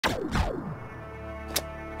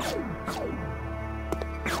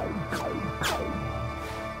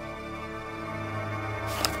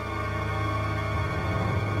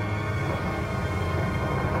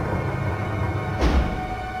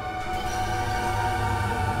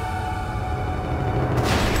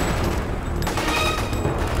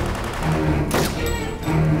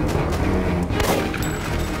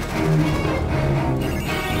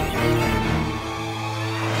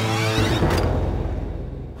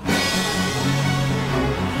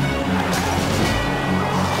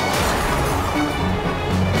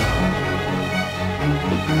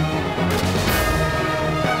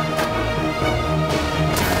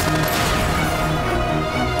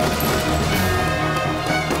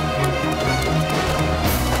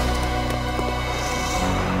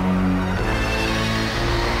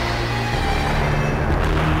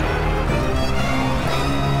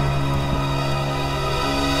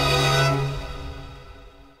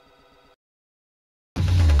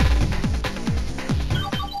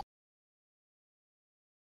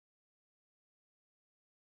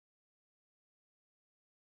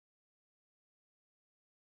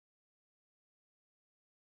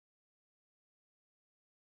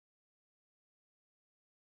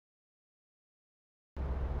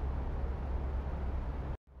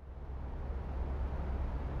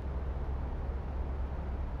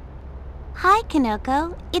Hi,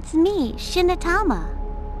 Kanoko. It's me, Shinatama.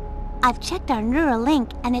 I've checked our neural link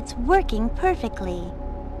and it's working perfectly.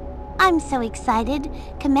 I'm so excited.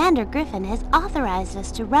 Commander Griffin has authorized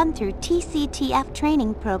us to run through TCTF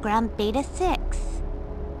training program Beta 6.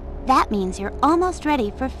 That means you're almost ready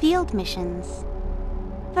for field missions.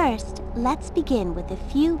 First, let's begin with a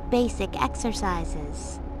few basic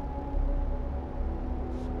exercises.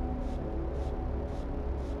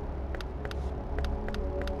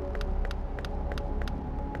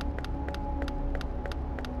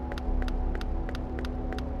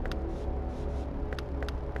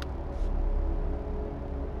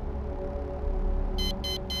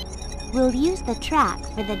 We'll use the track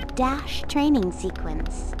for the dash training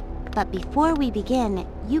sequence. But before we begin,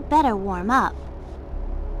 you better warm up.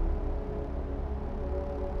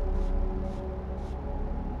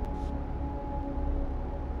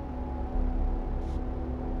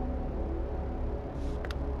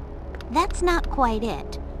 That's not quite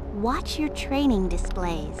it. Watch your training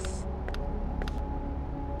displays.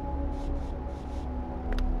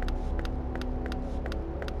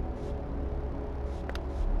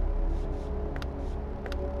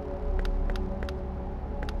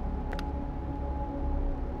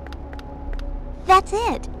 That's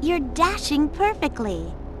it! You're dashing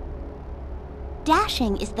perfectly!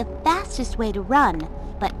 Dashing is the fastest way to run,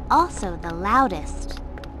 but also the loudest.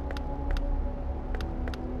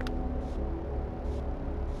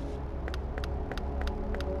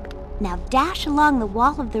 Now dash along the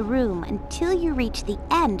wall of the room until you reach the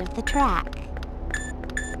end of the track.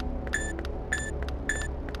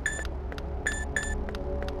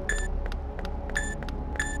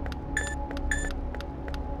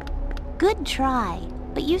 Good try,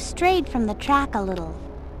 but you strayed from the track a little.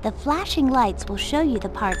 The flashing lights will show you the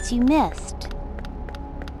parts you missed.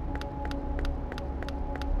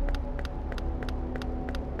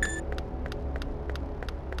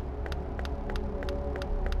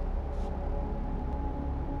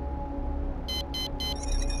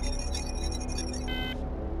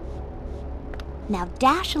 Now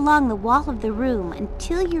dash along the wall of the room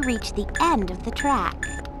until you reach the end of the track.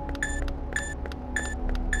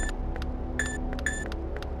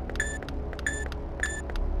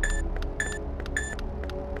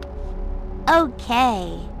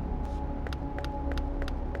 Okay.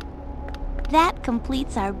 That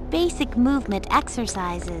completes our basic movement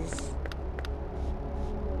exercises.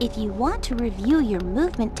 If you want to review your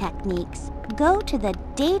movement techniques, go to the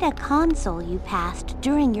data console you passed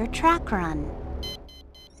during your track run.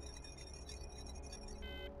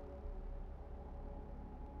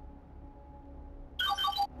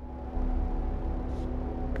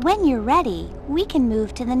 When you're ready, we can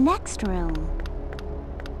move to the next room.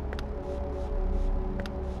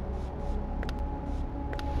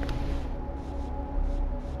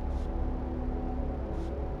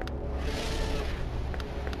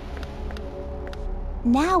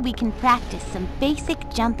 Now we can practice some basic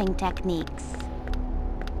jumping techniques.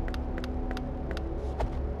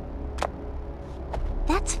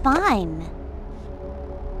 That's fine.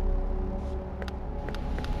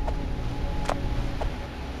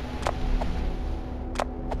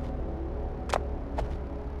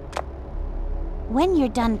 When you're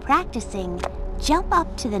done practicing, jump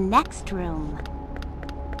up to the next room.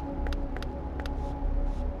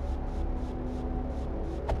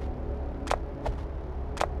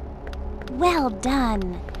 Well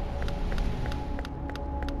done.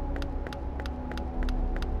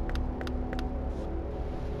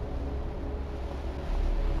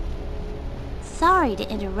 Sorry to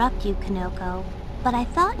interrupt you, Kanoko, but I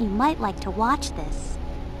thought you might like to watch this.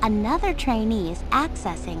 Another trainee is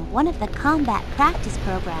accessing one of the combat practice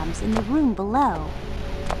programs in the room below.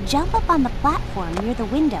 Jump up on the platform near the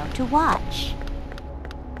window to watch.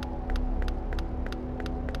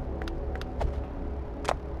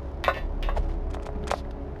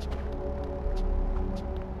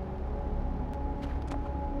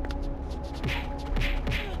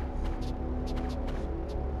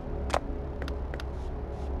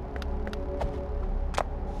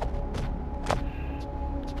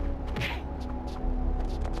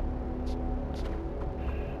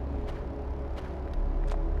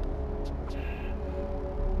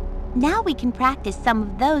 Now we can practice some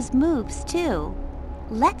of those moves too.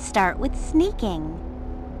 Let's start with sneaking.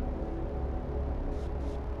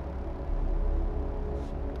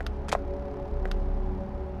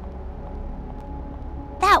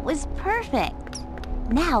 That was perfect.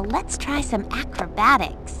 Now let's try some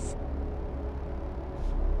acrobatics.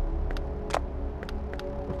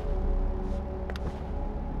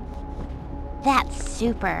 That's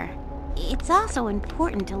super. It's also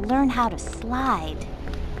important to learn how to slide.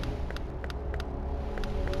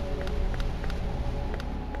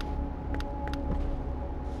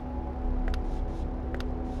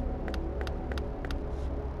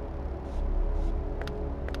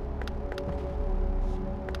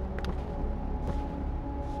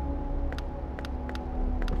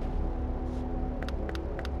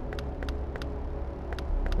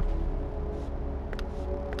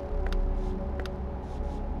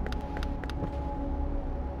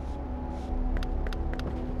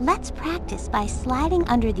 Let's practice by sliding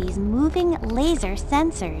under these moving laser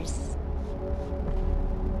sensors.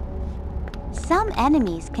 Some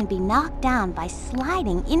enemies can be knocked down by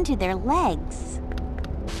sliding into their legs.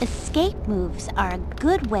 Escape moves are a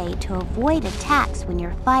good way to avoid attacks when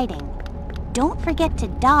you're fighting. Don't forget to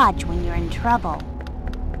dodge when you're in trouble.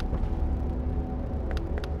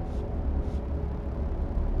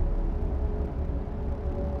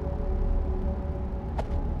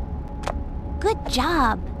 Good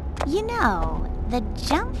job! You know, the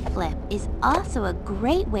jump flip is also a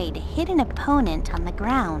great way to hit an opponent on the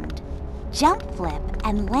ground. Jump flip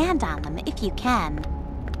and land on them if you can.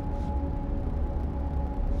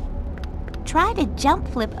 Try to jump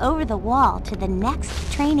flip over the wall to the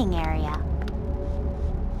next training area.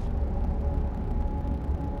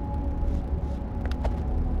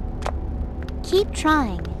 Keep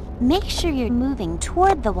trying. Make sure you're moving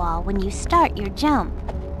toward the wall when you start your jump.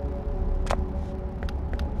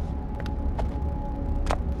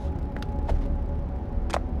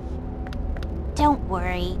 Don't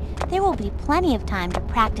worry, there will be plenty of time to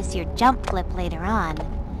practice your jump flip later on.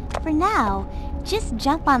 For now, just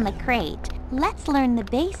jump on the crate. Let's learn the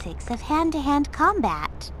basics of hand-to-hand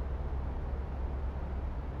combat.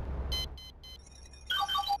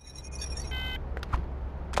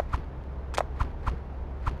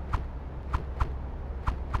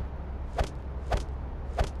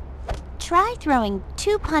 Try throwing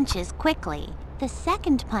 2 punches quickly. The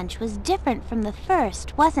second punch was different from the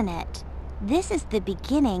first, wasn't it? This is the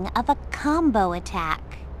beginning of a combo attack.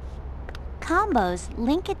 Combos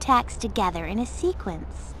link attacks together in a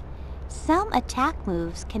sequence. Some attack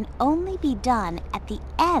moves can only be done at the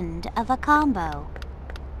end of a combo.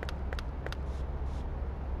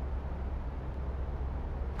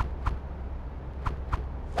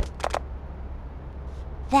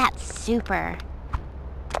 That's super!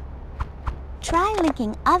 Try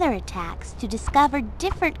linking other attacks to discover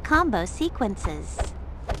different combo sequences.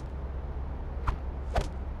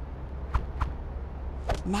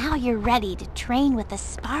 Now you're ready to train with a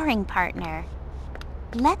sparring partner.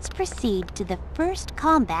 Let's proceed to the first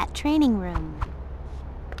combat training room.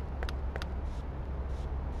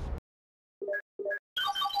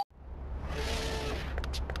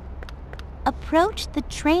 Approach the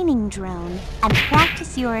training drone and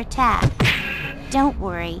practice your attacks. Don't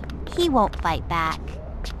worry, he won't fight back.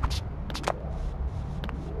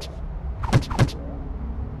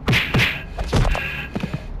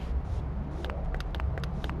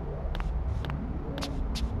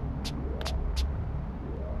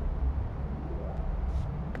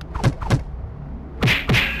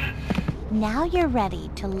 Now you're ready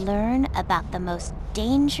to learn about the most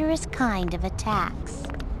dangerous kind of attacks,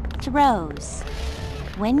 throws.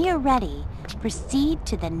 When you're ready, proceed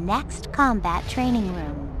to the next combat training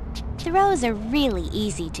room. Throws are really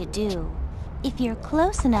easy to do. If you're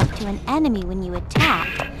close enough to an enemy when you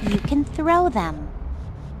attack, you can throw them.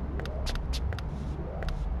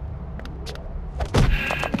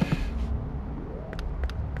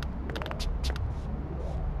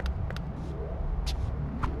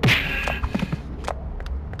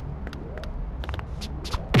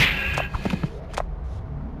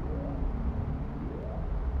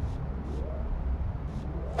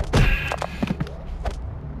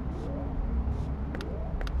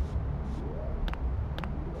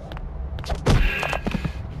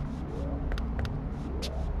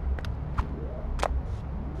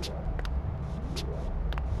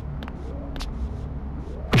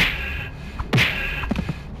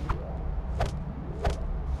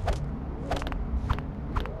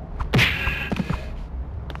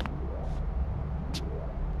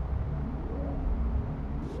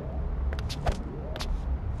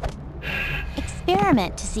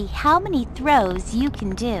 experiment to see how many throws you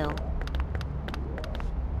can do.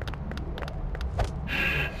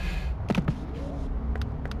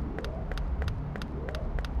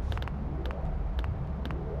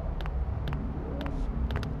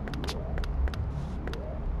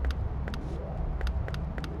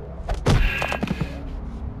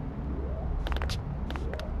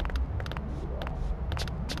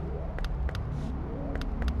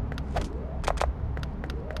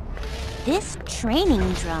 This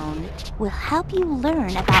training drone will help you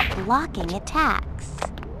learn about blocking attacks.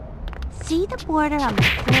 See the border on the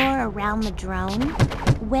floor around the drone?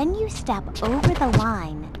 When you step over the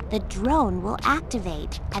line, the drone will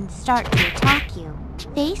activate and start to attack you.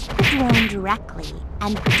 Face the drone directly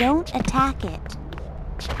and don't attack it.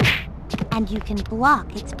 And you can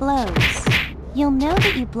block its blows. You'll know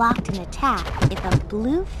that you blocked an attack if a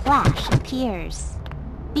blue flash appears.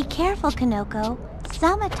 Be careful, Kanoko.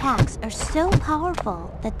 Some attacks are so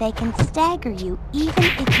powerful that they can stagger you even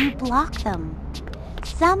if you block them.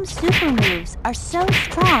 Some super moves are so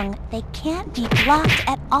strong they can't be blocked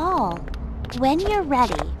at all. When you're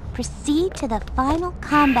ready, proceed to the final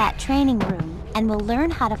combat training room and we'll learn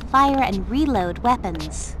how to fire and reload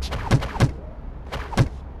weapons.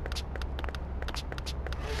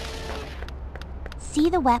 See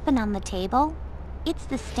the weapon on the table? It's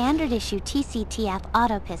the standard issue TCTF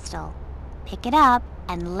auto pistol. Pick it up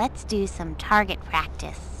and let's do some target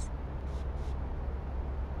practice.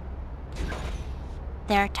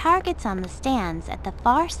 There are targets on the stands at the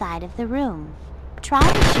far side of the room. Try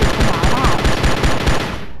to shoot them all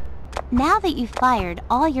out. Now that you've fired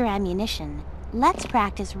all your ammunition, let's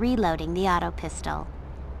practice reloading the auto pistol.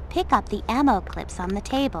 Pick up the ammo clips on the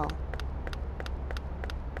table.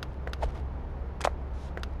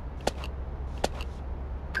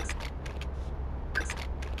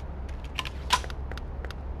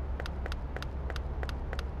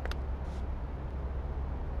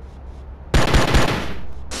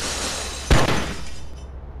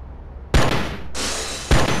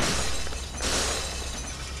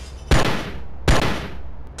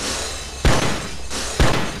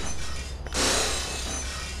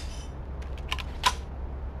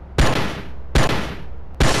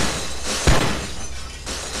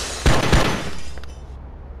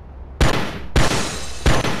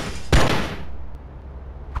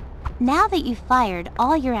 Now that you've fired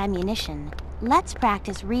all your ammunition, let's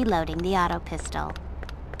practice reloading the auto pistol.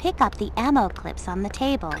 Pick up the ammo clips on the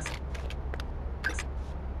table.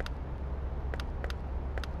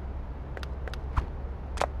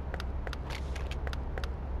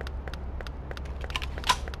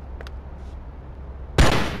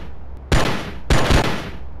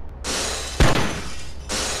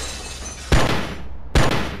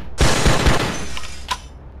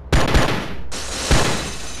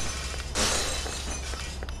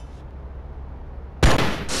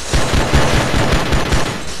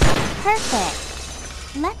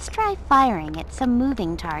 Perfect! Let's try firing at some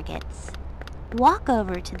moving targets. Walk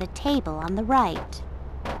over to the table on the right.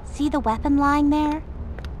 See the weapon lying there?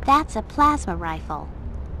 That's a plasma rifle.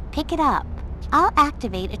 Pick it up. I'll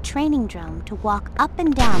activate a training drone to walk up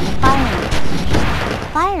and down the firing range.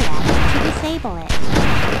 Fire at it to disable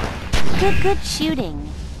it. Good shooting.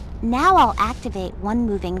 Now I'll activate one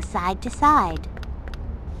moving side to side.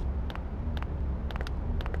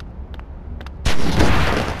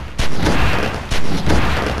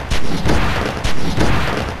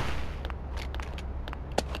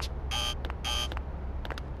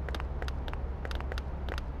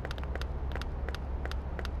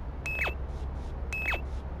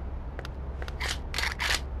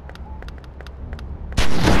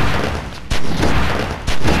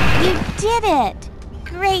 You did it!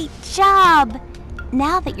 Great job!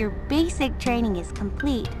 Now that your basic training is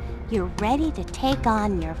complete, you're ready to take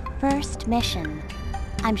on your first mission.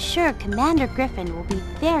 I'm sure Commander Griffin will be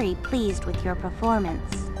very pleased with your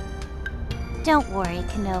performance. Don't worry,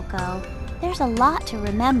 Kanoko. There's a lot to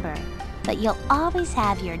remember, but you'll always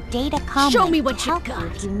have your data comlink to help you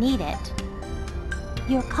if you need it.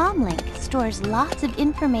 Your comlink stores lots of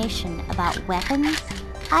information about weapons,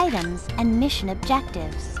 items, and mission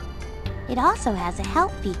objectives. It also has a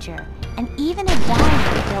help feature and even a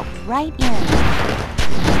diary built right in.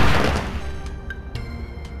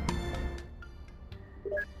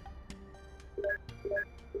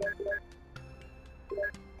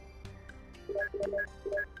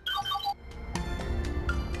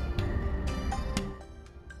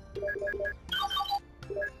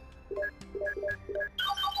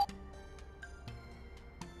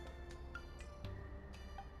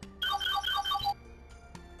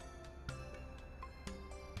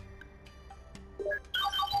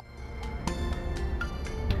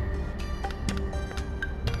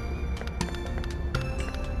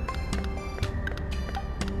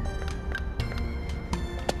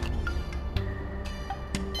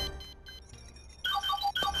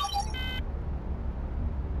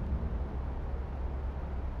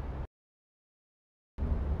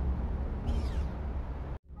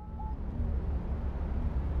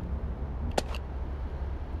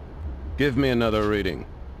 Give me another reading.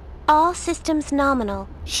 All systems nominal.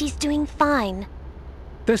 She's doing fine.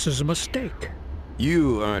 This is a mistake.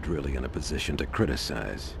 You aren't really in a position to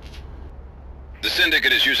criticize. The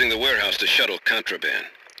Syndicate is using the warehouse to shuttle contraband.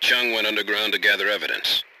 Chung went underground to gather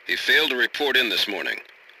evidence. He failed to report in this morning.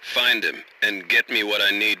 Find him, and get me what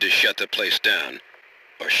I need to shut the place down.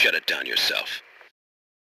 Or shut it down yourself.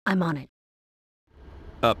 I'm on it.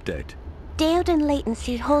 Update. Diode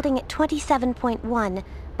latency holding at 27.1.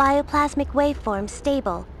 Bioplasmic waveform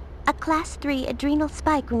stable. A Class 3 adrenal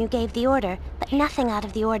spike when you gave the order, but nothing out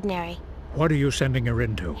of the ordinary. What are you sending her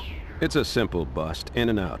into? It's a simple bust, in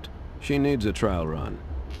and out. She needs a trial run.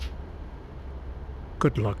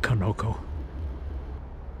 Good luck, Kanoko.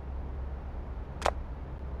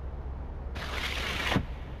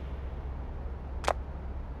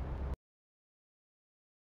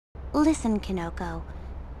 Listen, Kanoko.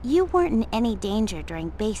 You weren't in any danger during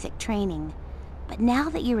basic training. But now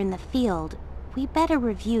that you're in the field, we better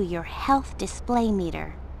review your health display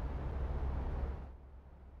meter.